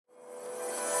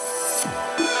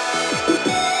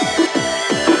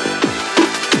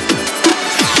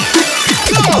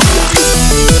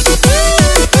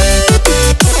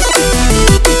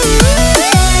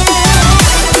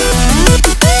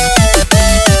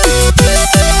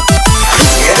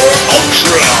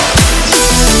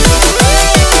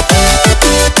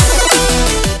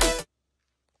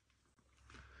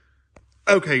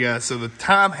Okay, guys, so the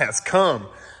time has come.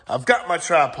 I've got my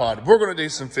tripod. We're going to do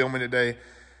some filming today.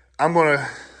 I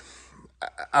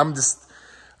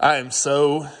am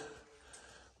so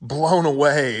blown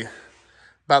away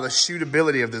by the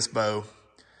shootability of this bow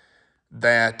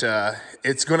that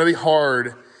it's going to be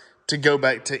hard to go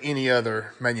back to any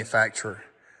other manufacturer.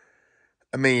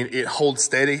 I mean, it holds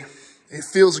steady. It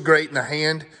feels great in the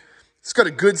hand. It's got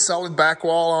a good solid back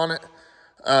wall on it.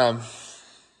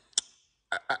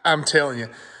 I'm telling you,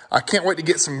 I can't wait to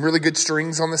get some really good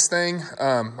strings on this thing.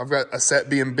 I've got a set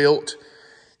being built.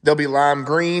 They'll be lime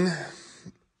green.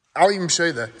 I'll even show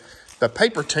you the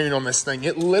paper tune on this thing.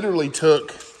 It literally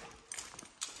took,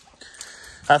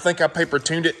 I think I paper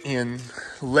tuned it in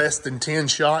less than 10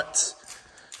 shots.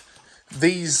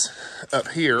 These up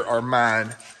here are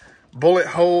mine. Bullet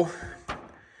hole,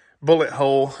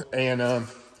 and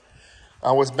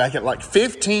I was back at like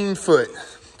 15 foot.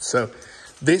 So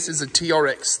this is a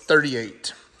TRX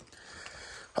 38.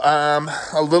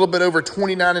 A little bit over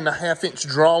 29.5-inch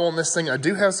draw on this thing. I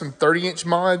do have some 30-inch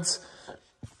mods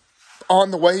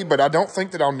on the way, but I don't think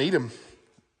that I'll need them.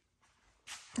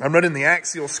 I'm running the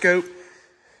axial scope,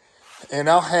 and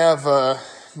I'll have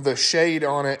the shade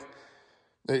on it.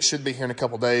 It should be here in a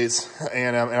couple days,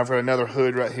 and I've got another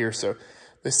hood right here. So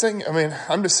this thing, I mean,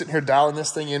 I'm just sitting here dialing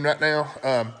this thing in right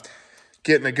now,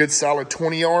 getting a good solid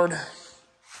 20 yard,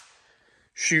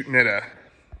 shooting at a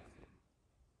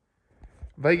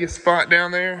Vegas spot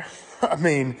down there. I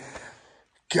mean,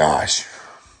 gosh,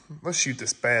 let's shoot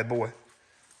this bad boy.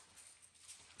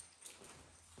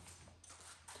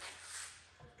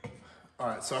 All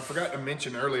right, so I forgot to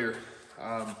mention earlier,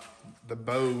 the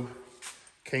bow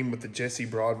came with the Jesse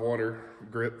Broadwater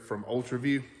grip from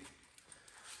Ultraview.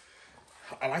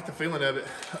 I like the feeling of it.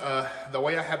 The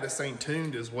way I have this thing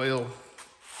tuned as well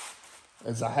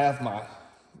as I have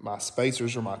my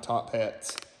spacers or my top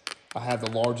hats. I have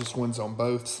the largest ones on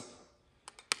both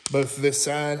this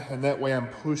side, and that way I'm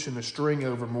pushing the string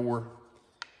over more,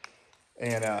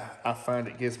 and I find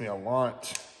it gives me a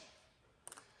lot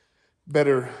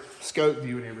better scope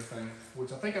view and everything,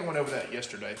 which I think I went over that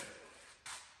yesterday.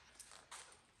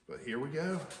 But here we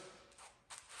go.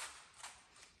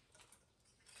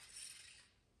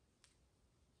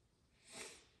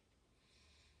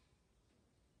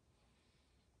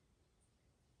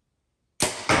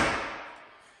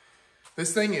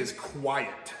 This thing is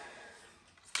quiet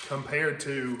compared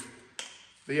to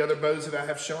the other bows that I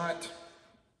have shot.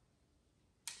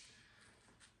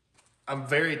 I'm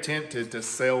very tempted to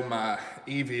sell my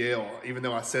EVL, even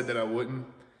though I said that I wouldn't,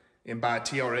 and buy a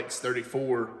TRX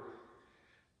 34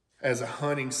 as a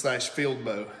hunting / field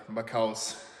bow,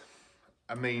 because,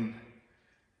 I mean,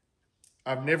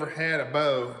 I've never had a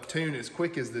bow tune as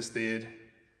quick as this did.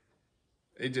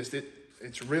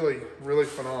 It's really, really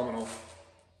phenomenal.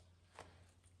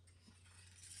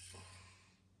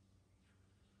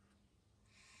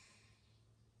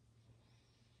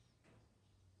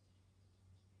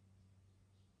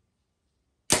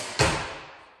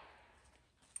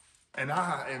 And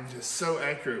I am just so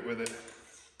accurate with it.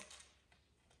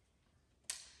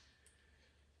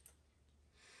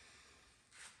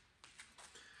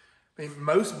 I mean,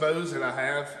 most bows that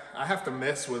I have to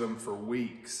mess with them for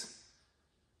weeks,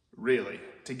 really,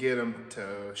 to get them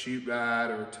to shoot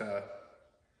right or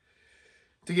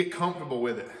to get comfortable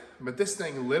with it. But this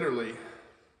thing literally,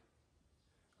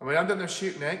 I mean, I've done those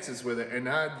shooting X's with it, and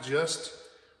I just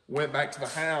went back to the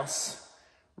house,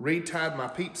 retied my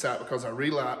peeps out because I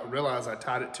realized I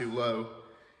tied it too low.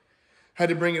 Had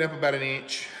to bring it up about 1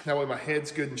 inch. That way my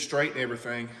head's good and straight and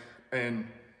everything. And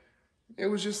it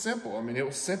was just simple. I mean, it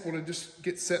was simple to just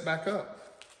get set back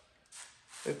up.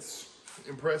 It's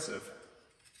impressive.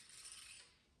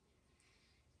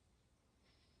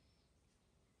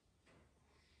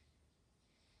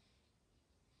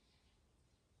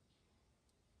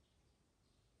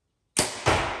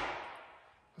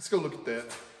 Let's go look at that.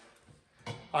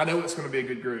 I know it's going to be a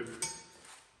good group.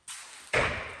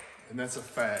 And that's a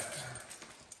fact.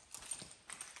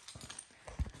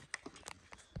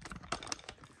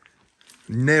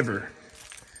 Never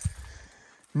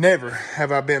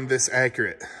have I been this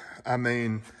accurate. I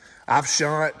mean, I've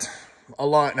shot a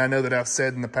lot, and I know that I've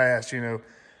said in the past, you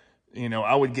know,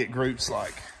 I would get groups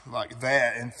like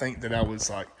that and think that I was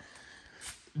like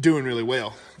doing really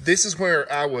well. This is where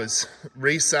I was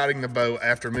resighting the bow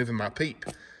after moving my peep.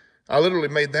 I literally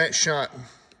made that shot,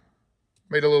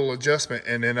 made a little adjustment,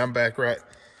 and then I'm back right.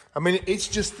 I mean, it's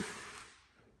just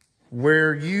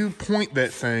where you point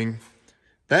that thing,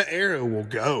 that arrow will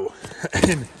go.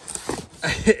 And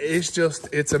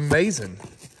it's amazing.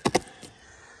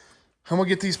 I'm gonna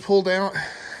get these pulled out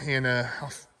and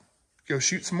I'll go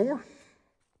shoot some more.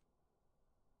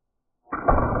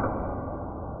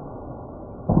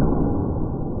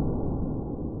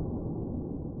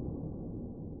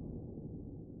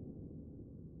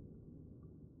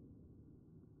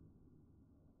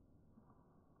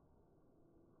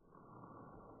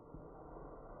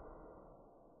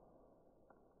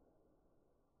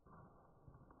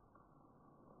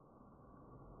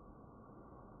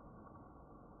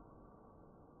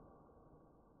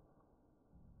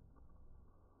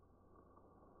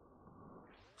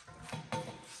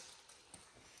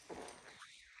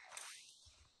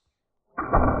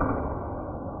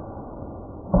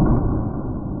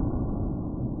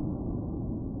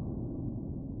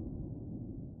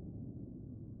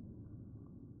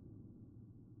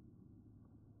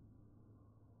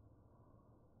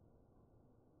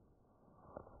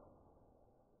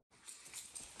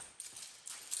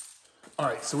 All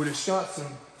right, so we just shot some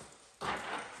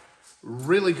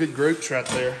really good groups right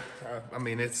there. I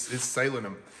mean, it's sailing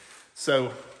them. So,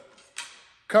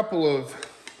 a couple of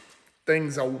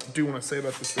things I do want to say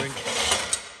about this thing.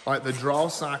 Like the draw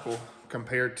cycle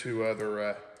compared to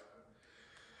other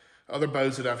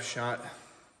bows that I've shot.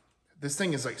 This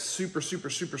thing is like super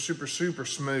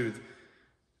smooth.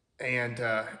 And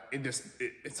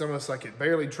it's almost like it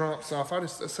barely drops off. I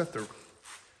set the,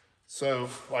 so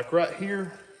like right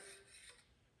here,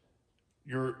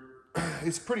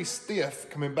 it's pretty stiff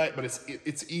coming back, but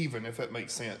it's even, if that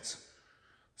makes sense.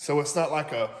 So it's not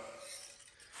like a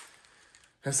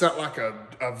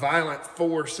violent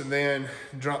force and then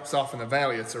drops off in the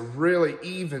valley. It's a really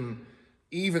even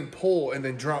pull and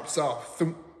then drops off.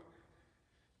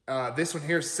 This one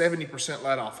here is 70%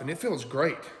 let off, and it feels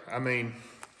great. I mean,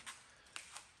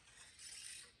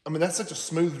 that's such a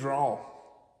smooth draw.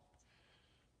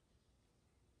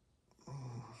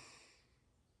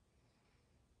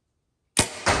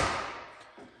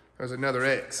 There's another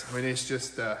X. I mean, it's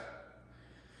just,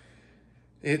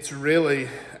 it's really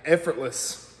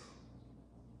effortless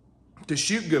to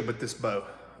shoot good with this bow.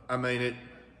 I mean,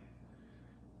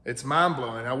 it's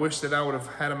mind-blowing. I wish that I would have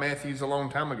had a Matthews a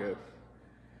long time ago.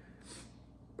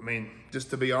 I mean, just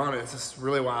to be honest, this is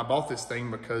really why I bought this thing,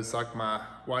 because like my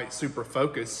white super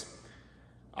focus,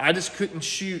 I just couldn't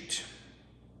shoot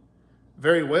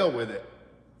very well with it.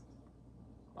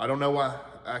 I don't know why.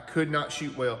 I could not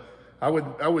shoot well. I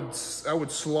would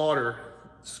slaughter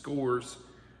scores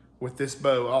with this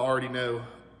bow, I already know,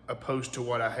 opposed to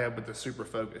what I had with the super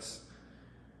focus.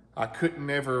 I couldn't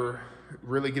ever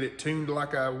really get it tuned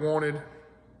like I wanted.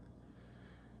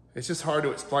 It's just hard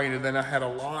to explain. And then I had a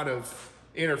lot of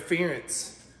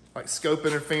interference, like scope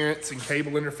interference and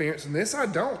cable interference, and this I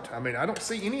don't. I mean, I don't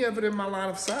see any of it in my line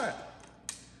of sight.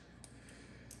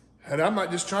 And I'm not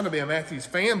just trying to be a Matthews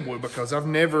fanboy, because I've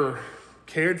never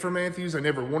cared for Matthews. I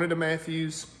never wanted a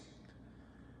Matthews.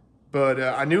 But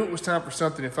I knew it was time for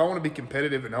something. If I want to be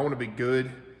competitive and I want to be good,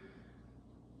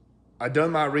 I've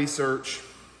done my research,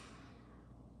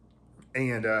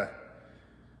 and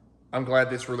I'm glad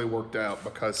this really worked out,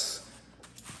 because,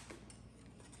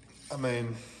 I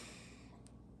mean,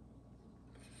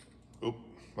 oop,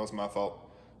 that was my fault.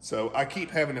 So I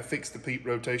keep having to fix the peep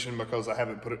rotation because I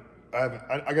haven't put it, I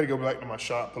got to go back to my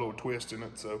shop, put a little twist in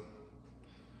it, so.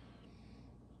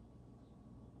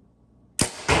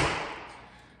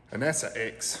 And that's an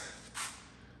X,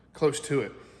 close to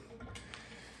it.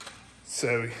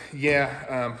 So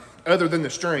yeah, other than the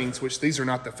strings, which these are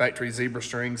not the factory zebra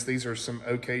strings, these are some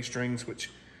OK strings, which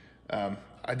I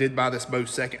did buy this bow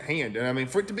secondhand. And I mean,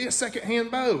 for it to be a secondhand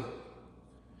bow,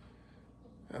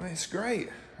 I mean, it's great.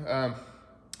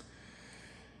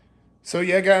 So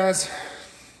yeah, guys,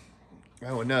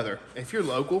 if you're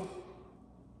local,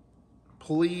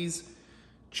 please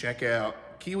check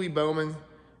out Kiwi Bowman.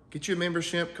 Get you a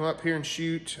membership, come up here and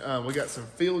shoot. We got some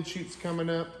field shoots coming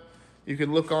up. You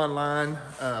can look online.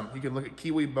 You can look at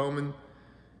Kiwi Bowman.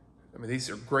 I mean, these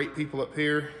are great people up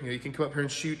here. You know, you can come up here and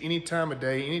shoot any time of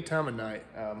day, any time of night.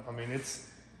 I mean,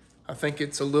 I think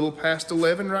it's a little past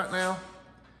 11 right now.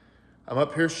 I'm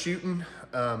up here shooting.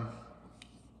 Of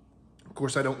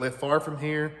course, I don't live far from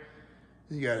here.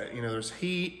 You got, there's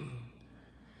heat.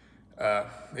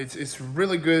 It's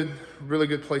really good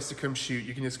place to come shoot.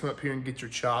 You can just come up here and get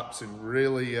your chops and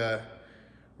really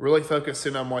focus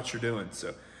in on what you're doing.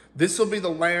 So this will be the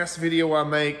last video I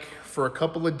make for a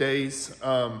couple of days.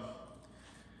 I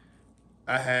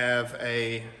have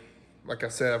like I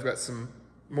said, I've got some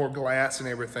more glass and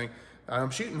everything. I'm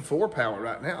shooting 4 power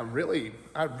right now. I'd really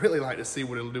like to see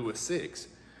what it'll do with 6.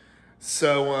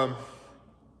 So,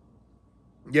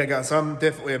 yeah, guys, I'm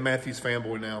definitely a Matthews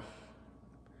fanboy now.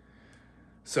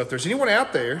 So if there's anyone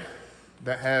out there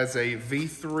that has a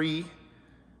V3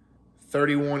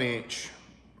 31 inch,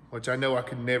 which I know I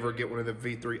could never get one of the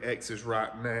V3Xs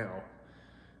right now,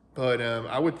 but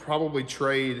I would probably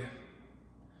trade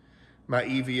my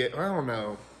EVA. I don't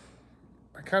know.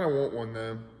 I kind of want one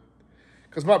though,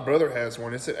 because my brother has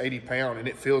one. It's at 80 pound and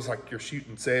it feels like you're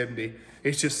shooting 70.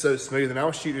 It's just so smooth. And I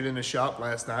was shooting it in the shop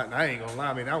last night, and I ain't gonna lie.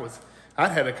 I mean,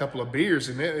 I'd had a couple of beers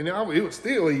and it was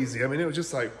still easy. I mean, it was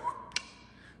just like,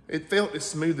 it felt as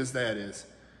smooth as that is.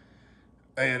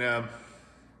 And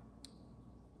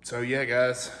so yeah,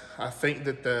 guys, I think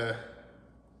that the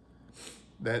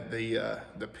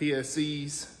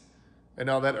PSEs and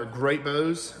all that are great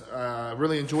bows. I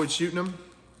really enjoyed shooting them,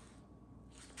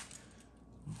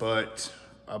 but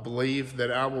I believe that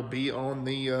I will be on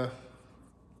the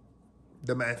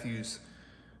Matthews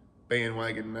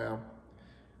bandwagon now.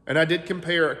 And I did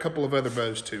compare a couple of other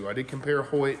bows too. I did compare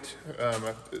Hoyt.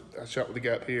 I shot with the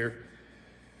guy up here.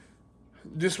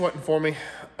 just wasn't for me.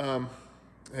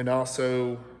 And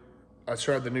also, I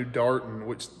tried the new Darton,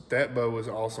 which that bow was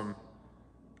awesome.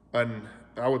 And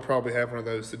I would probably have one of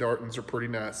those. The Dartons are pretty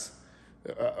nice.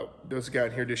 There's a guy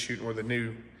in here just shooting with a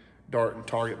new Darton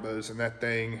target bows, and that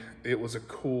thing, it was a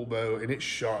cool bow, and it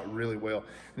shot really well.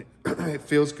 It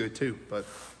feels good too, but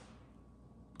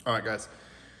all right, guys.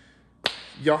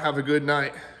 Y'all have a good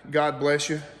night. God bless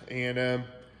you, and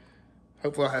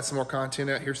hopefully I'll have some more content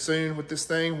out here soon with this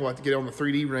thing. We'll have to get on the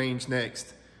 3D range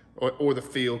next, or the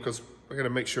field, because I got to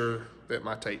make sure that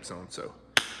my tape's on. So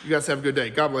you guys have a good day.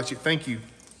 God bless you. Thank you.